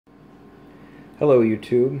Hello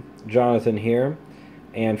YouTube, Jonathan here,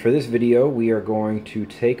 and for this video we are going to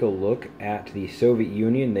take a look at the Soviet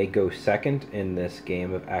Union. They go second in this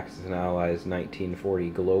game of Axis and Allies 1940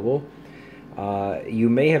 Global. You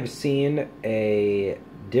may have seen a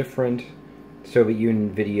different Soviet Union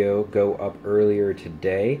video go up earlier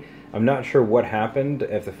today. I'm not sure what happened,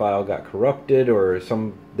 if the file got corrupted or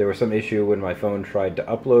there was some issue when my phone tried to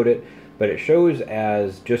upload it, but it shows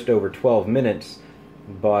as just over 12 minutes,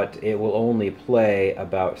 but it will only play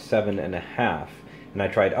about 7.5. And I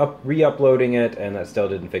tried re-uploading it, and that still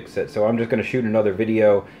didn't fix it. So I'm just going to shoot another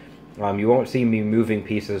video. You won't see me moving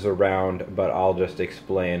pieces around, but I'll just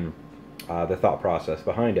explain the thought process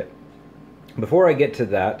behind it. Before I get to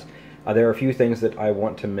that, there are a few things that I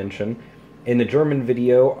want to mention. In the German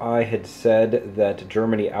video, I had said that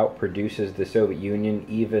Germany outproduces the Soviet Union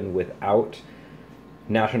even without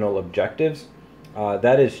national objectives.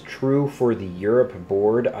 That is true for the Europe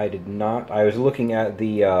board. I was looking at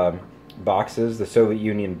the boxes, the Soviet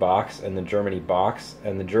Union box and the Germany box,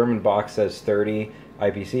 and the German box says 30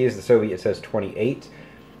 IPCs, the Soviet says 28.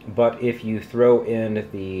 But if you throw in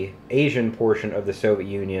the Asian portion of the Soviet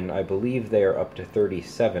Union, I believe they are up to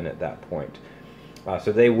 37 at that point.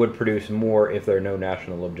 So they would produce more if there are no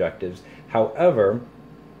national objectives. However,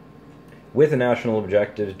 with the national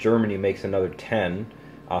objectives, Germany makes another 10.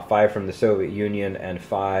 5 from the Soviet Union, and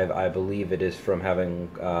 5, I believe it is from having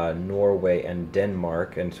Norway and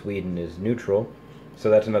Denmark, and Sweden is neutral. So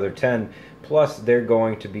that's another 10. Plus, they're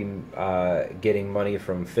going to be getting money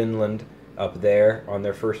from Finland up there on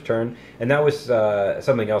their first turn. And that was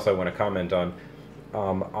something else I want to comment on.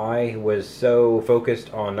 I was so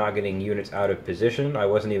focused on not getting units out of position, I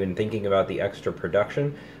wasn't even thinking about the extra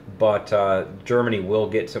production, but Germany will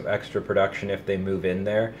get some extra production if they move in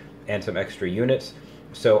there, and some extra units.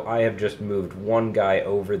 So I have just moved one guy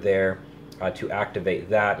over there to activate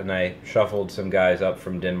that, and I shuffled some guys up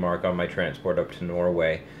from Denmark on my transport up to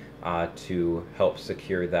Norway to help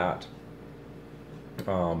secure that.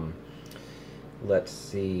 Let's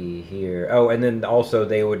see here. Oh, and then also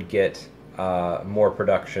they would get more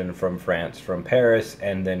production from France, from Paris,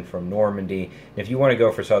 and then from Normandy. And if you want to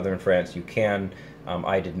go for southern France, you can.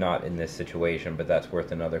 I did not in this situation, but that's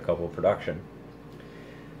worth another couple production.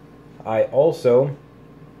 I also,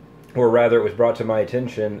 or rather it was brought to my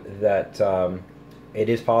attention that it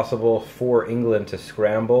is possible for England to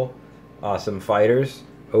scramble some fighters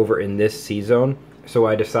over in this sea zone. So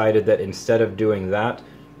I decided that instead of doing that,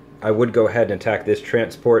 I would go ahead and attack this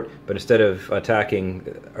transport, but instead of attacking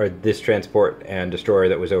this transport and destroyer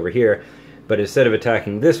that was over here, but instead of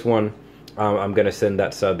attacking this one, I'm going to send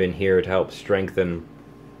that sub in here to help strengthen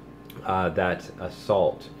that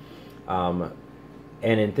assault. And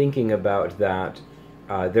in thinking about that,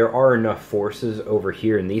 there are enough forces over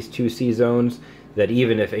here in these two sea zones that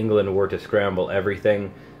even if England were to scramble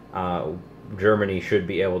everything, Germany should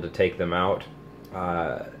be able to take them out.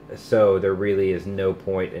 So there really is no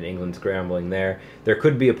point in England scrambling there. There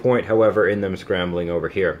could be a point, however, in them scrambling over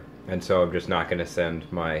here, and so I'm just not going to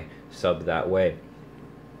send my sub that way.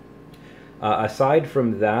 Aside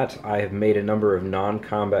from that, I have made a number of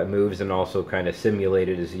non-combat moves and also kind of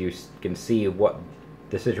simulated, as you can see, what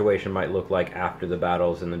the situation might look like after the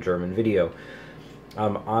battles in the German video.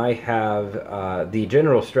 I have the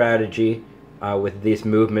general strategy with this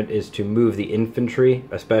movement is to move the infantry,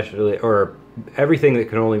 especially, or everything that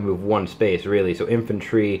can only move one space, really. So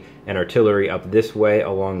infantry and artillery up this way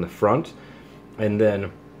along the front, and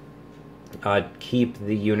then keep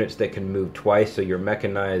the units that can move twice, so your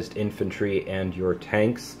mechanized infantry and your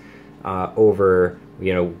tanks over,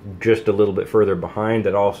 just a little bit further behind.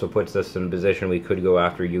 That also puts us in a position we could go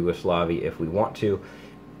after Yugoslavia if we want to,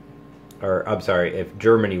 or I'm sorry, if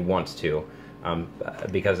Germany wants to.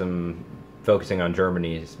 Because I'm focusing on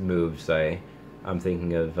Germany's moves, I'm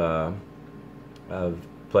thinking of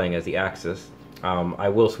playing as the Axis. I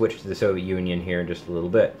will switch to the Soviet Union here in just a little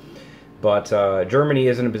bit. But Germany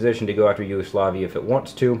is in a position to go after Yugoslavia if it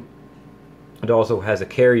wants to. It also has a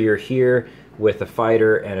carrier here with a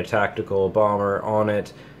fighter and a tactical bomber on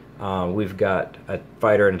it. We've got a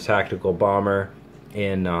fighter and a tactical bomber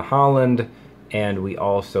in Holland, and we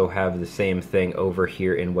also have the same thing over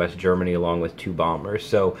here in West Germany along with 2 bombers.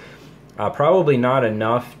 So probably not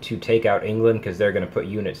enough to take out England because they're going to put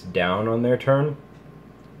units down on their turn.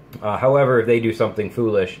 However, if they do something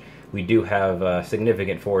foolish, we do have a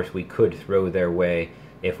significant force we could throw their way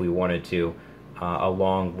if we wanted to,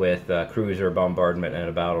 along with cruiser bombardment and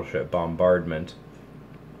a battleship bombardment.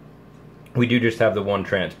 We do just have the one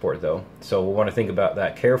transport though, so we'll want to think about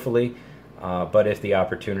that carefully, but if the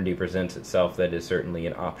opportunity presents itself, that is certainly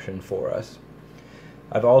an option for us.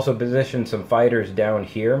 I've also positioned some fighters down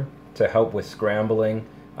here to help with scrambling,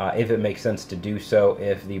 if it makes sense to do so,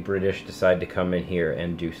 if the British decide to come in here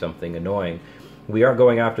and do something annoying. We aren't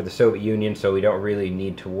going after the Soviet Union, so we don't really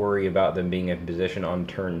need to worry about them being in position on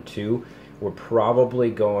turn 2. We're probably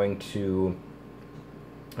going to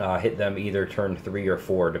hit them either turn 3 or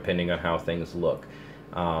 4, depending on how things look.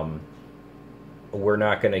 We're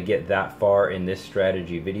not going to get that far in this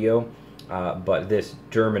strategy video, but this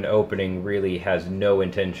German opening really has no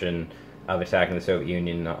intention of attacking the Soviet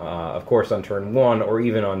Union, of course on turn 1 or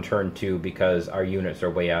even on turn 2, because our units are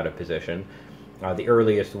way out of position. The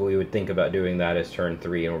earliest we would think about doing that is turn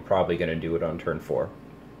 3, and we're probably going to do it on turn 4.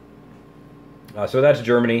 So that's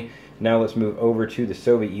Germany. Now let's move over to the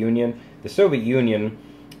Soviet Union. The Soviet Union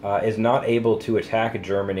is not able to attack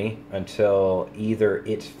Germany until either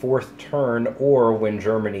its 4th turn or when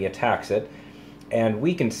Germany attacks it. And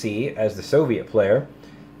we can see, as the Soviet player,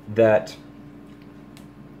 that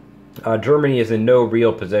Germany is in no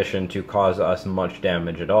real position to cause us much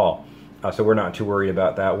damage at all. So we're not too worried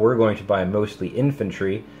about that. We're going to buy mostly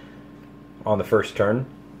infantry on the 1st turn.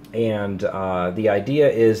 And the idea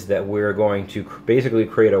is that we're going to basically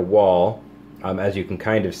create a wall, as you can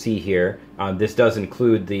kind of see here. This does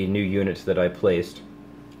include the new units that I placed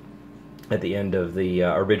at the end of the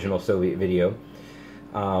original Soviet video.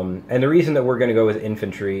 And the reason that we're going to go with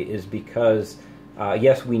infantry is because,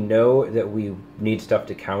 yes, we know that we need stuff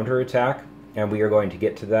to counterattack, and we are going to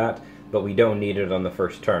get to that, but we don't need it on the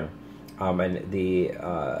 1st turn. And the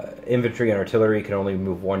infantry and artillery can only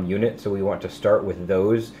move 1 unit, so we want to start with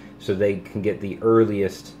those so they can get the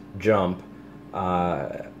earliest jump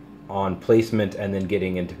on placement and then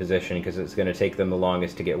getting into position, because it's going to take them the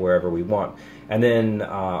longest to get wherever we want. And then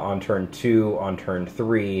on turn 2, on turn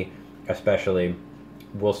 3 especially,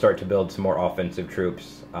 we'll start to build some more offensive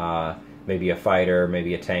troops, maybe a fighter,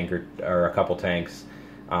 maybe a tank or a couple tanks,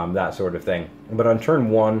 that sort of thing. But on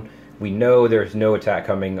turn 1, we know there's no attack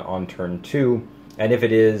coming on turn 2, and if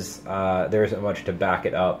it is, there isn't much to back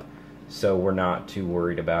it up, so we're not too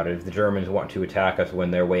worried about it. If the Germans want to attack us when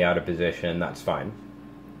they're way out of position, that's fine.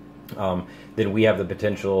 Then we have the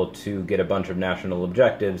potential to get a bunch of national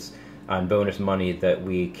objectives and bonus money that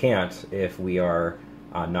we can't if we are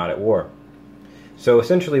not at war. So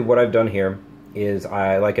essentially what I've done here is,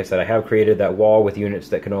 like I said, I have created that wall with units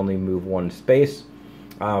that can only move 1 space,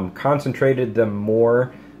 concentrated them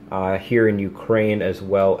more here in Ukraine as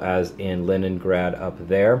well as in Leningrad up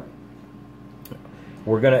there.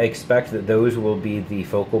 We're going to expect that those will be the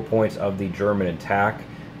focal points of the German attack.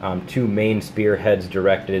 2 main spearheads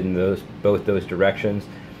directed in both those directions.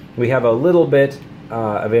 We have a little bit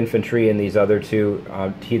of infantry in these other 2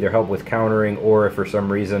 to either help with countering, or if for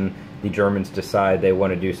some reason the Germans decide they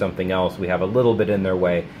want to do something else, we have a little bit in their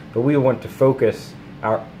way. But we want to focus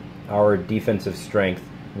our defensive strength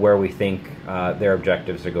where we think their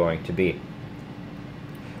objectives are going to be.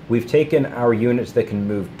 We've taken our units that can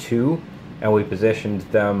move 2, and we positioned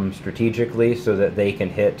them strategically so that they can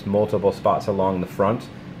hit multiple spots along the front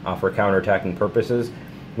for counterattacking purposes.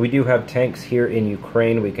 We do have tanks here in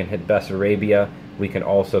Ukraine. We can hit Bessarabia. We can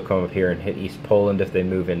also come up here and hit East Poland if they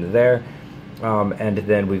move into there. And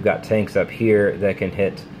then we've got tanks up here that can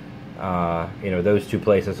hit those 2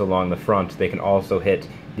 places along the front. They can also hit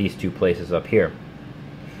these 2 places up here.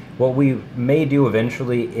 What we may do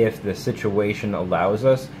eventually, if the situation allows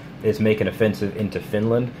us, is make an offensive into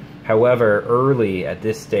Finland. However, early at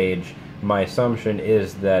this stage, my assumption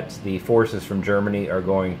is that the forces from Germany are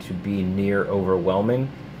going to be near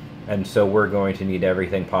overwhelming, and so we're going to need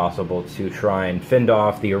everything possible to try and fend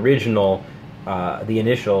off the initial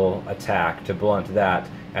attack, to blunt that,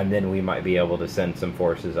 and then we might be able to send some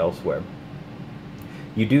forces elsewhere.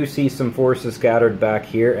 You do see some forces scattered back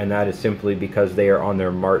here, and that is simply because they are on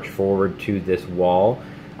their march forward to this wall.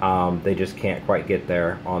 They just can't quite get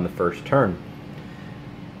there on the 1st turn.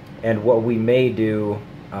 And what we may do,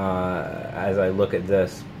 as I look at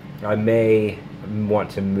this, I may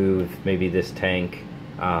want to move maybe this tank,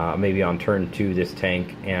 maybe on turn 2 this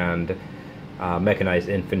tank, and mechanized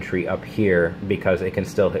infantry up here, because it can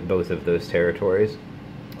still hit both of those territories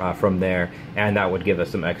from there, and that would give us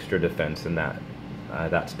some extra defense in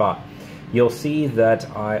that spot. You'll see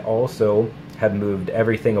that I also have moved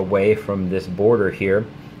everything away from this border here,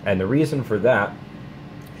 and the reason for that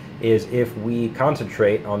is if we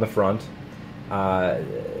concentrate on the front, a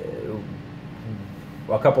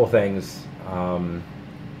couple things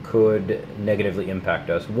could negatively impact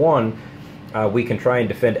us. One, we can try and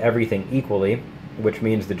defend everything equally, which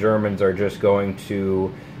means the Germans are just going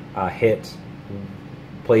to hit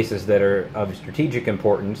places that are of strategic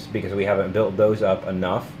importance because we haven't built those up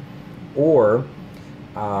enough, or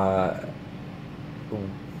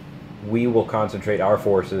we will concentrate our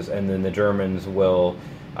forces, and then the Germans will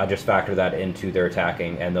just factor that into their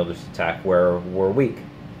attacking, and they'll just attack where we're weak.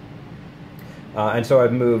 And so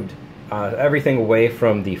I've moved everything away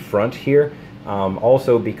from the front here,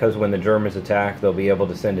 also because when the Germans attack, they'll be able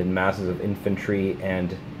to send in masses of infantry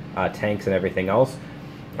and tanks and everything else.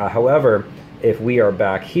 However, if we are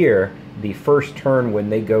back here, the first turn when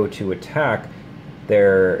they go to attack,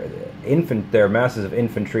 their masses of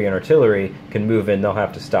infantry and artillery can move in. They'll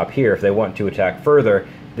have to stop here. If they want to attack further,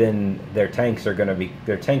 then their tanks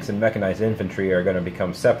and mechanized infantry are going to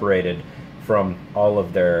become separated from all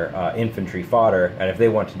of their infantry fodder. And if they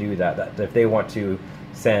want to do that, if they want to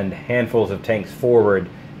send handfuls of tanks forward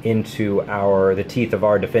into the teeth of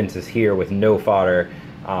our defenses here with no fodder,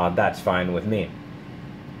 that's fine with me.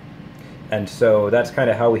 And so that's kind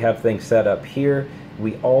of how we have things set up here.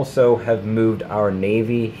 We also have moved our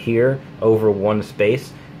navy here over one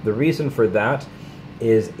space. The reason for that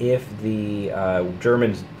is if the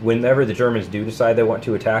whenever the Germans do decide they want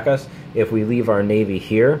to attack us, if we leave our navy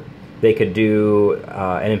here, they could do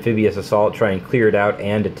an amphibious assault, try and clear it out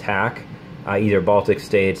and attack either Baltic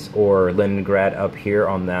states or Leningrad up here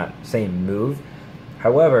on that same move.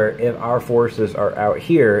 However, if our forces are out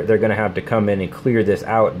here, they're going to have to come in and clear this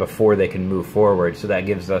out before they can move forward. So that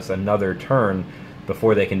gives us another turn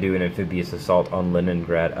before they can do an amphibious assault on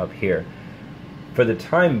Leningrad up here. For the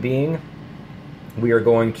time being, we are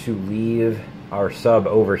going to leave our sub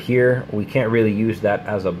over here. We can't really use that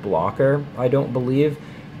as a blocker, I don't believe.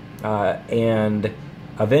 And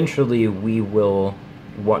eventually we will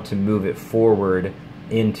want to move it forward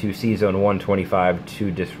into C-Zone 125 to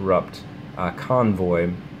disrupt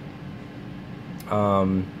convoy.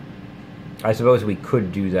 I suppose we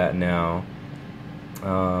could do that now.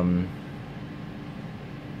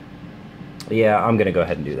 Yeah, I'm going to go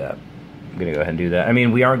ahead and do that. I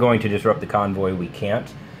mean, we aren't going to disrupt the convoy. We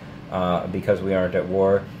can't because we aren't at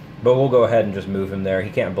war. But we'll go ahead and just move him there. He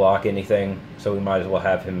can't block anything, so we might as well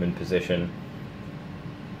have him in position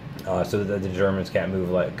so that the Germans can't move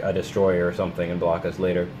like a destroyer or something and block us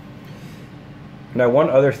later. Now, one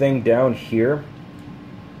other thing down here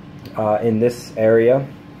in this area,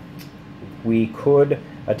 we could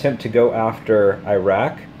attempt to go after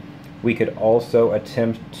Iraq. We could also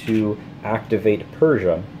attempt to activate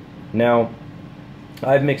Persia. Now,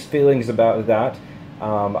 I have mixed feelings about that.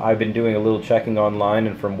 I've been doing a little checking online,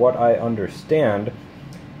 and from what I understand,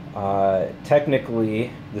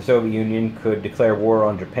 technically the Soviet Union could declare war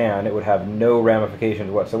on Japan. It would have no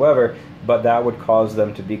ramifications whatsoever, but that would cause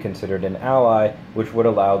them to be considered an ally, which would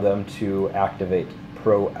allow them to activate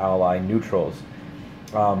pro-ally neutrals.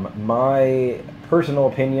 My personal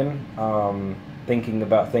opinion, thinking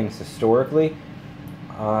about things historically,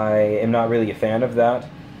 I am not really a fan of that.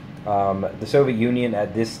 The Soviet Union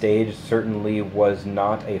at this stage certainly was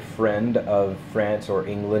not a friend of France or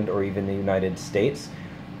England or even the United States.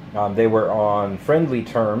 They were on friendly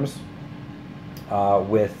terms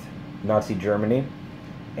with Nazi Germany,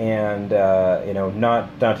 and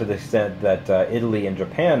not to the extent that Italy and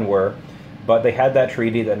Japan were, but they had that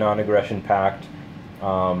treaty, the non-aggression pact,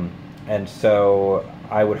 and so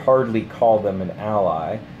I would hardly call them an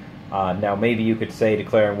ally. Now, maybe you could say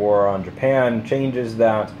declaring war on Japan changes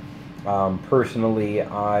that. Personally,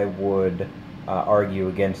 I would argue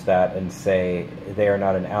against that and say they are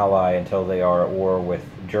not an ally until they are at war with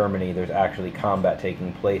Germany. There's actually combat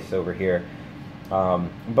taking place over here.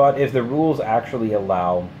 But if the rules actually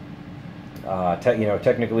allow,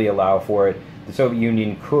 technically allow for it, the Soviet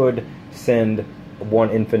Union could send one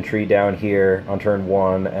infantry down here on turn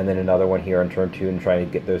 1 and then another one here on turn 2 and try to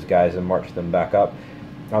get those guys and march them back up.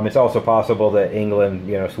 It's also possible that England,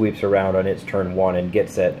 sweeps around on its turn 1 and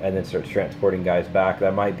gets it and then starts transporting guys back.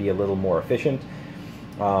 That might be a little more efficient.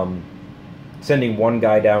 Sending one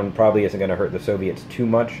guy down probably isn't going to hurt the Soviets too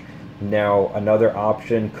much. Now, another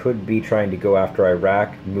option could be trying to go after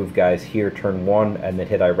Iraq, move guys here turn 1 and then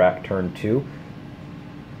hit Iraq turn 2.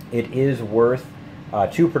 It is worth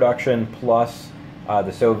 2 production plus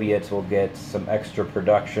the Soviets will get some extra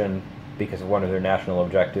production because of one of their national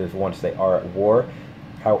objectives once they are at war.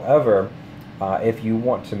 However, if you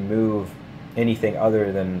want to move anything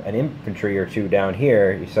other than an infantry or 2 down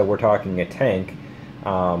here, so we're talking a tank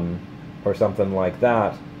or something like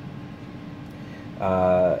that,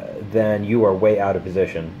 then you are way out of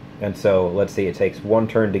position. And so let's see, it takes 1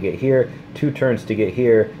 turn to get here, 2 turns to get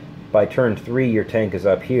here. By turn 3, your tank is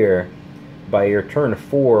up here. By your turn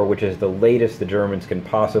 4, which is the latest the Germans can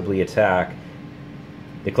possibly attack,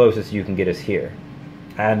 the closest you can get is here.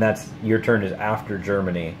 And your turn is after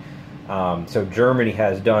Germany. So Germany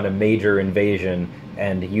has done a major invasion,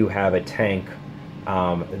 and you have a tank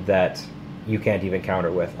that you can't even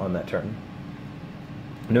counter with on that turn.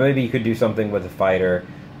 Now maybe you could do something with a fighter.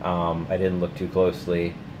 I didn't look too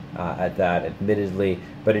closely at that, admittedly,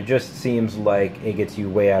 but it just seems like it gets you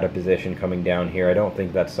way out of position coming down here. I don't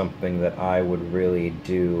think that's something that I would really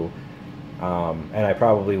do, and I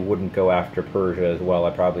probably wouldn't go after Persia as well.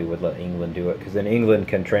 I probably would let England do it, because then England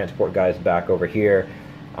can transport guys back over here,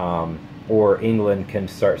 or England can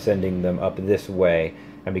start sending them up this way,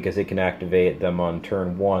 and because it can activate them on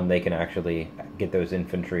turn 1, they can actually get those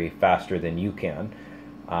infantry faster than you can.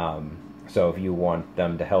 So if you want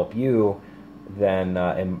them to help you, then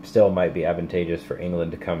it still might be advantageous for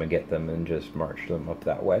England to come and get them and just march them up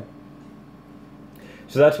that way.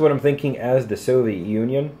 So that's what I'm thinking as the Soviet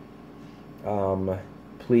Union.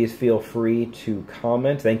 Please feel free to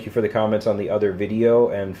comment. Thank you for the comments on the other video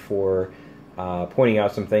and for pointing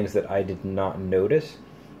out some things that I did not notice.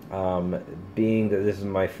 Being that this is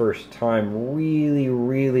my first time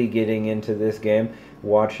really getting into this game,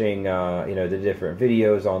 watching the different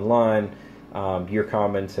videos online, your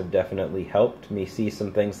comments have definitely helped me see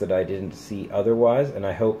some things that I didn't see otherwise, and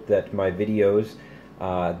I hope that my videos,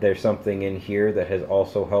 there's something in here that has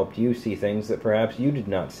also helped you see things that perhaps you did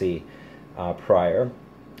not see prior.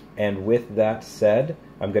 And with that said,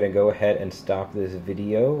 I'm going to go ahead and stop this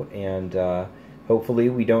video, and hopefully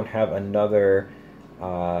we don't have another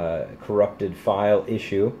corrupted file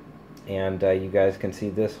issue, and you guys can see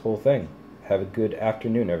this whole thing. Have a good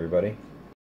afternoon, everybody.